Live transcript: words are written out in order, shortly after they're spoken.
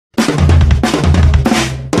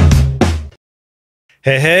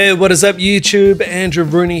Hey, what is up YouTube? Andrew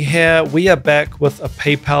Rooney here. We are back with a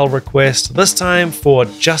PayPal request, this time for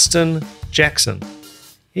Justin Jackson.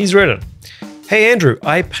 He's written, "Hey Andrew,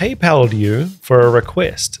 I PayPal'd you for a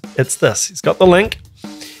request. It's this." He's got the link.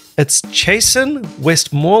 It's Chason,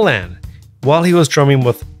 Westmoreland, while he was drumming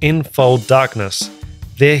with Enfold Darkness.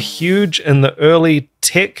 They're huge in the early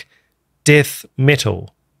tech death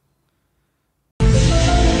metal.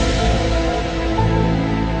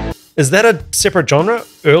 Is that a separate genre?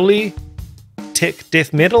 Early tech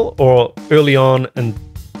death metal or early on in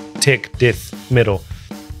tech death metal?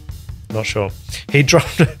 Not sure. He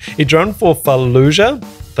drummed for Fallujah,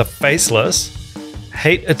 The Faceless,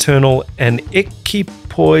 Hate Eternal, and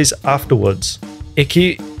Equipoise Afterwards.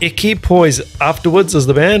 Equipoise Afterwards is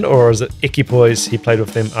the band, or is it Equipoise? He played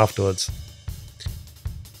with them afterwards.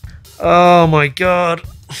 Oh my god.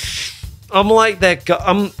 I'm like that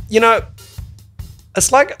guy. It's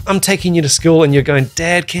like I'm taking you to school and you're going,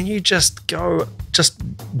 "Dad, can you just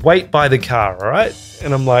wait by the car, all right?"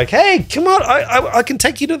 And I'm like, "Hey, come on, I can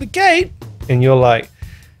take you to the gate." And you're like,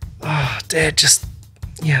 "Oh, Dad, just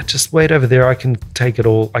wait over there. I can take it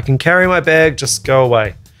all. I can carry my bag. Just go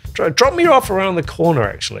away. Drop me off around the corner."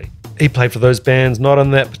 Actually, he played for those bands, not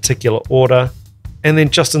in that particular order. And then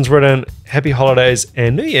Justin's written, "Happy holidays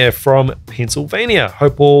and New Year from Pennsylvania.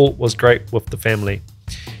 Hope all was great with the family."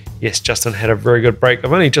 Yes, Justin had a very good break.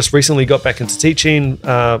 I've only just recently got back into teaching.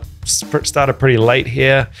 Started pretty late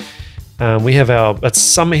here. It's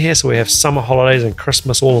summer here, so we have summer holidays and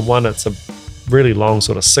Christmas all in one. It's a really long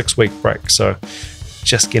sort of 6-week break, so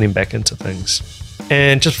just getting back into things.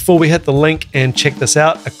 And just before we hit the link and check this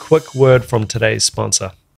out, a quick word from today's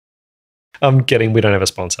sponsor. I'm kidding, we don't have a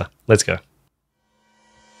sponsor. Let's go.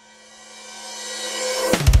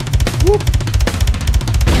 Whoop.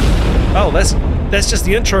 Oh, that's just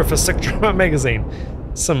the intro for Sick Drummer Magazine.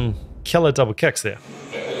 Some killer double kicks there.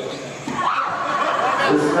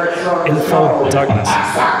 Enfold Darkness.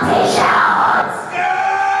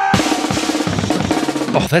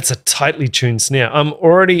 Oh, that's a tightly tuned snare. I'm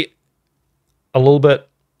already a little bit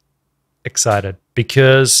excited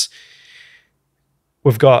because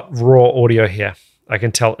we've got raw audio here. I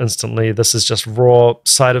can tell instantly this is just raw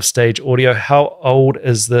side of stage audio. How old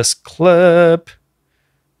is this clip?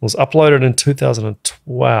 It was uploaded in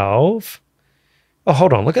 2012. Oh,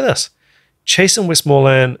 hold on, look at this. Chason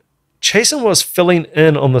Westmoreland. Chason was filling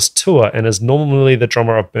in on this tour and is normally the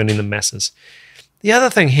drummer of Burning the Masses. The other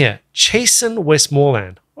thing here, Chason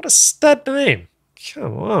Westmoreland. What a stud name.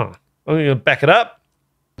 Come on. I'm going to back it up.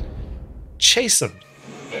 Chason.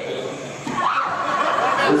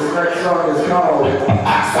 This next song is called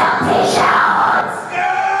Exaltations.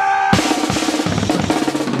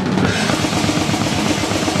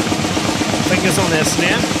 Fingers on their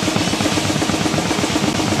snare.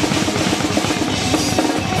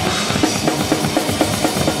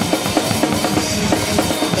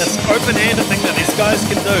 This open-handed thing that these guys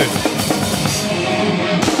can do.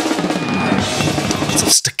 Lots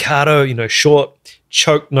of staccato, short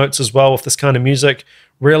choke notes as well with this kind of music.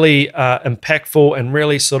 Really impactful and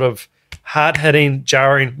really sort of hard-hitting,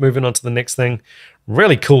 jarring, moving on to the next thing.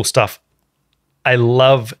 Really cool stuff. I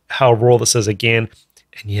love how raw this is again.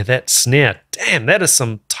 And yeah, that snare, damn, that is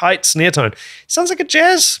some tight snare tone. Sounds like a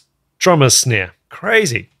jazz drummer's snare.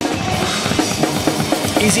 Crazy.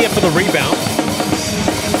 Easier for the rebound.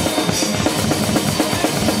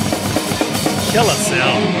 Killer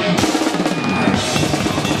sound.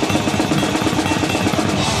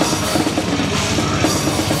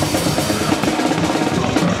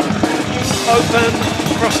 Open,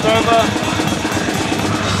 crossed over.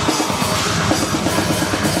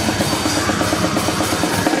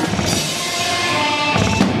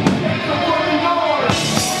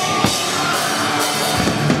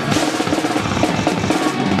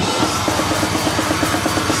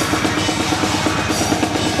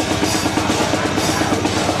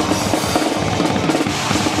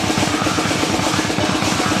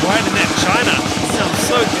 Right in that China. Sounds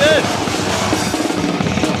so good.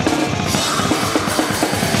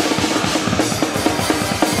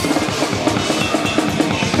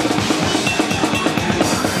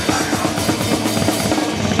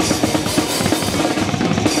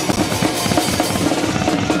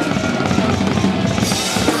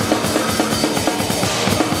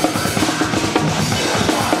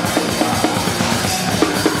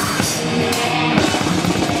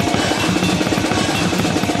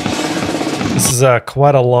 This is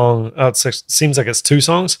quite a long, it seems like it's 2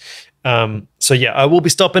 songs. So yeah, I will be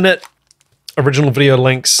stopping it. Original video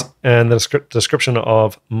links and the description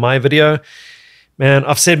of my video. Man,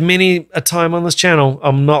 I've said many a time on this channel,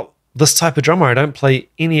 I'm not this type of drummer. I don't play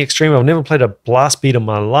any extreme. I've never played a blast beat in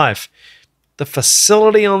my life. The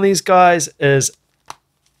facility on these guys is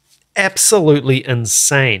absolutely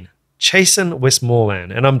insane. Chason,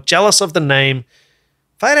 Westmoreland. And I'm jealous of the name.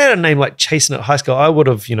 If I had had a name like Chason at high school, I would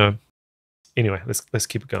have, anyway, let's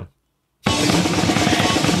keep it going.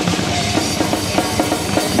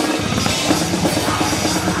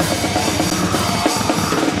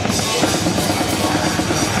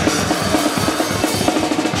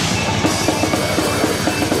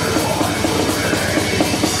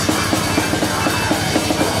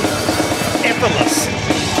 Effortless.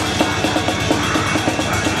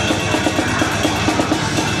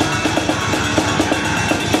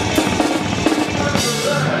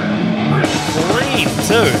 Clean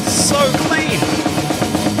too, so clean.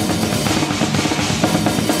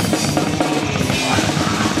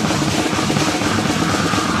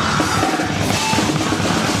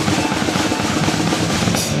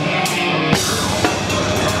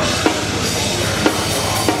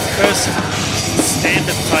 First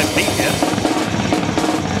standard type beat here.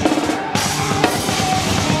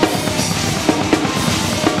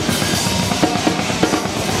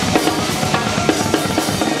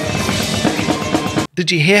 Did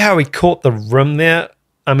you hear how he caught the rim there?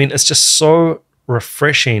 I mean, it's just so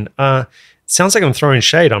refreshing. It sounds like I'm throwing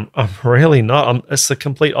shade. I'm really not. It's the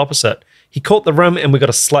complete opposite. He caught the rim and we got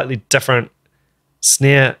a slightly different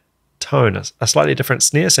snare tone, a slightly different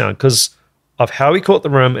snare sound because of how he caught the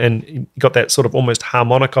rim and he got that sort of almost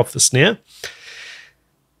harmonic off the snare.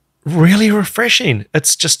 Really refreshing.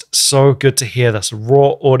 It's just so good to hear this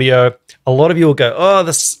raw audio. A lot of you will go, oh,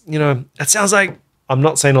 this, it sounds like, I'm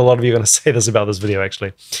not saying a lot of you are going to say this about this video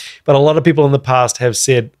actually, but a lot of people in the past have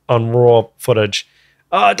said on raw footage,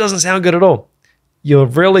 oh, it doesn't sound good at all. You're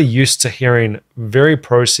really used to hearing very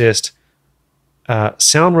processed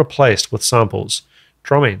sound replaced with samples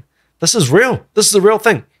drumming. This is real. This is a real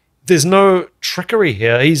thing. There's no trickery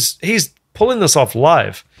here. He's pulling this off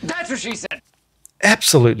live. That's what she said.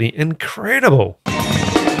 Absolutely incredible. I'll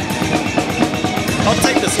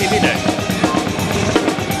take this every day.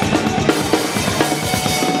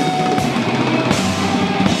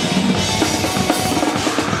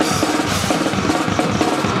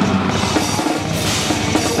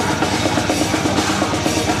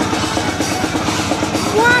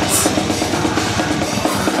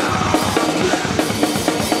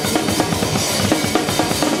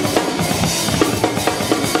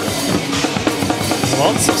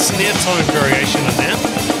 Lots of snare tone variation in there.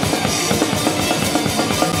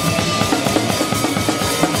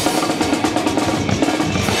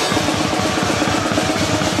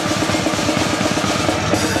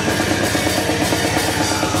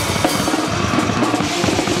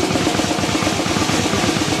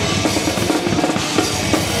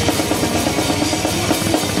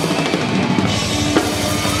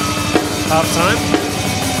 Half time.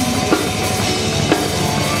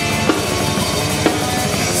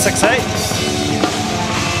 6/8.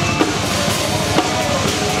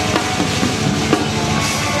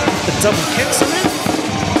 The double kicks in there.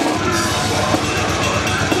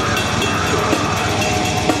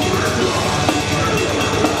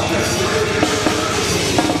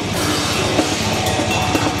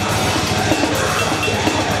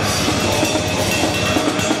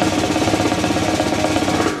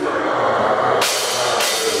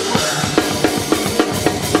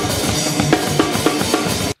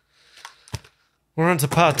 We're on to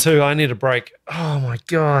part 2. I need a break. Oh my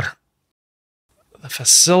God. The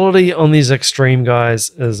facility on these extreme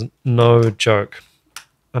guys is no joke.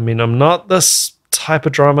 I mean, I'm not this type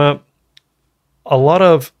of drummer. A lot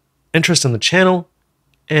of interest in the channel,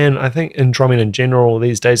 and I think in drumming in general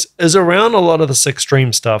these days, is around a lot of this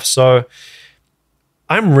extreme stuff. So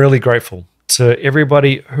I'm really grateful to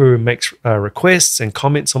everybody who makes requests and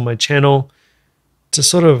comments on my channel to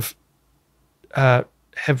sort of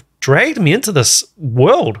have dragged me into this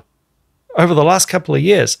world over the last couple of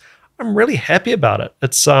years. I'm really happy about it.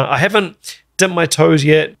 It's I haven't dipped my toes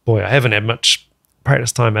yet. Boy, I haven't had much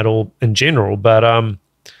practice time at all in general, but I'm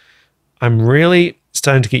really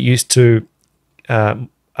starting to get used to a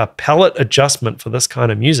palette adjustment for this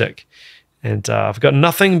kind of music. And I've got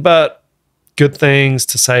nothing but good things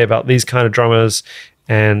to say about these kind of drummers,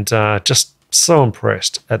 and just so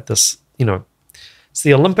impressed at this. It's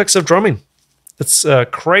the Olympics of drumming. It's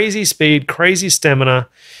crazy speed, crazy stamina,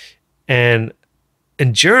 and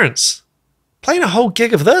endurance. Playing a whole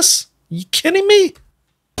gig of this? Are you kidding me?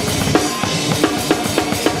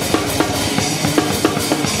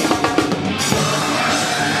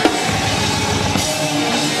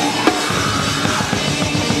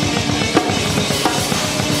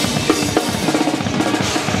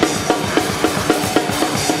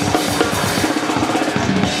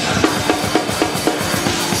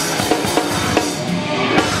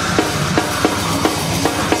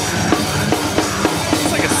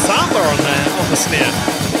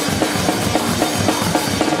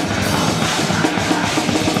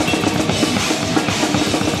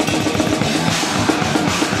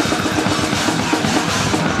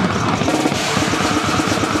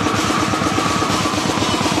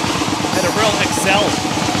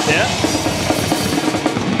 Yeah.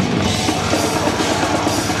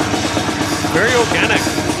 Very organic.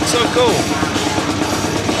 So cool.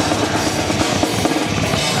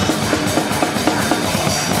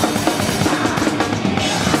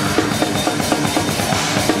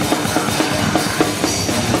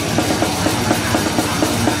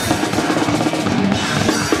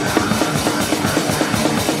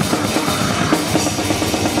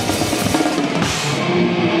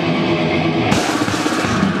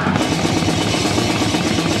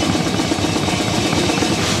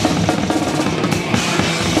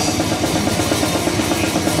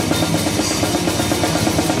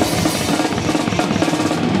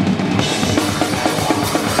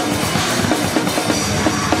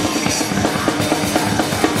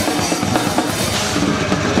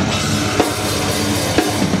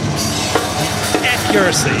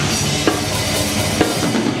 Accuracy.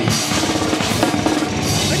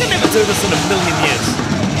 I could never do this in a million years.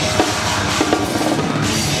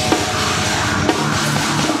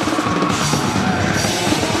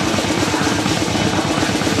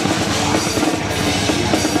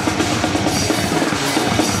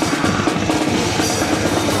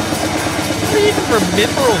 How do you even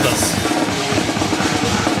remember all this?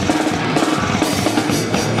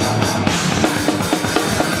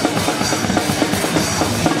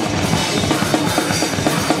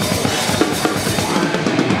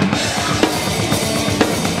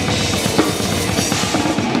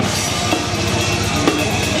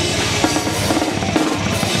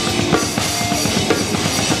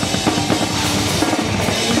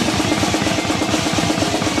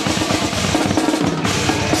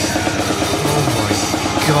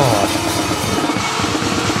 God.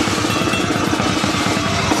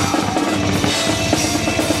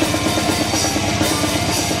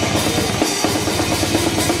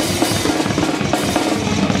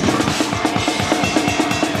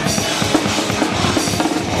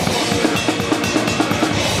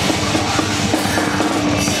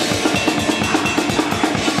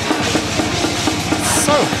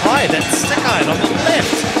 So high, that stick height on the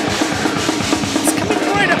left. It's coming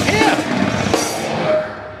right up here.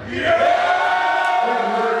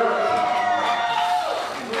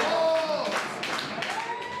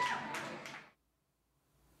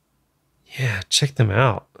 Yeah, check them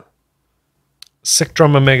out. Sick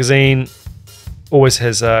Drummer magazine always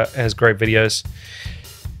has great videos.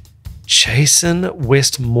 Chason,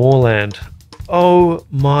 Westmoreland. Oh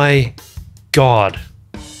my God.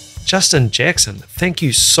 Justin Jackson, thank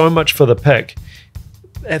you so much for the pick.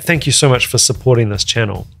 Thank you so much for supporting this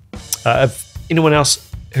channel. If anyone else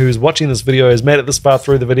who's watching this video has made it this far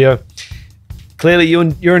through the video, clearly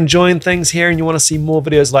you're enjoying things here and you want to see more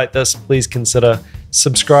videos like this, please consider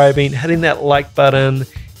subscribing, hitting that like button,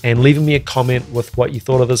 and leaving me a comment with what you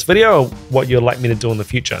thought of this video or what you'd like me to do in the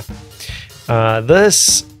future. I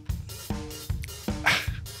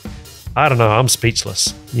don't know, I'm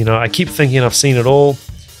speechless. You know, I keep thinking I've seen it all,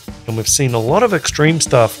 and we've seen a lot of extreme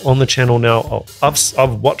stuff on the channel now.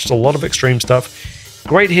 I've watched a lot of extreme stuff.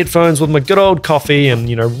 Great headphones with my good old coffee and,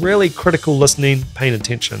 you know, really critical listening, paying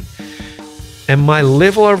attention. And my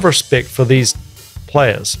level of respect for these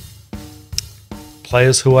players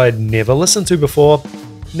who I'd never listened to before,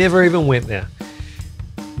 never even went there.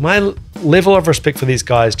 My level of respect for these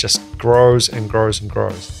guys just grows and grows and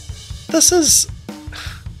grows. This is,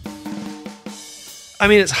 I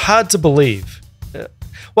mean, it's hard to believe.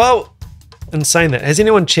 Well, in saying that, has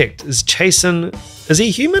anyone checked? Is Chason, is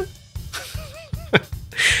he human?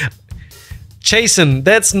 Chason,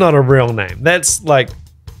 that's not a real name. That's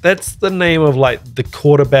the name of like the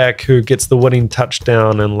quarterback who gets the winning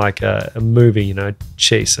touchdown in like a movie, you know,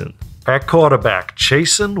 Chason. Our quarterback,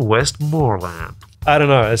 Chason Westmoreland. I don't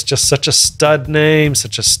know, it's just such a stud name,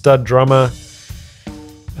 such a stud drummer.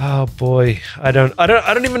 Oh boy, I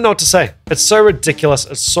don't even know what to say. It's so ridiculous.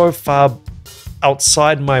 It's so far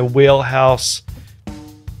outside my wheelhouse.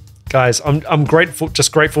 Guys, I'm grateful,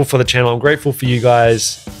 just grateful for the channel. I'm grateful for you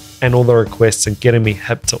guys and all the requests and getting me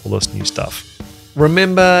hip to all this new stuff.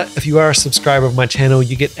 Remember, if you are a subscriber of my channel,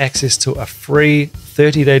 you get access to a free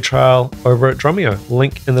 30-day trial over at Drumeo.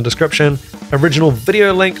 Link in the description. Original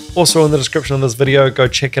video link also in the description of this video. Go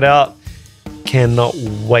check it out. Cannot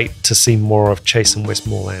wait to see more of Chason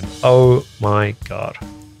Westmoreland. Oh my God.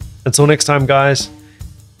 Until next time, guys.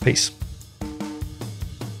 Peace.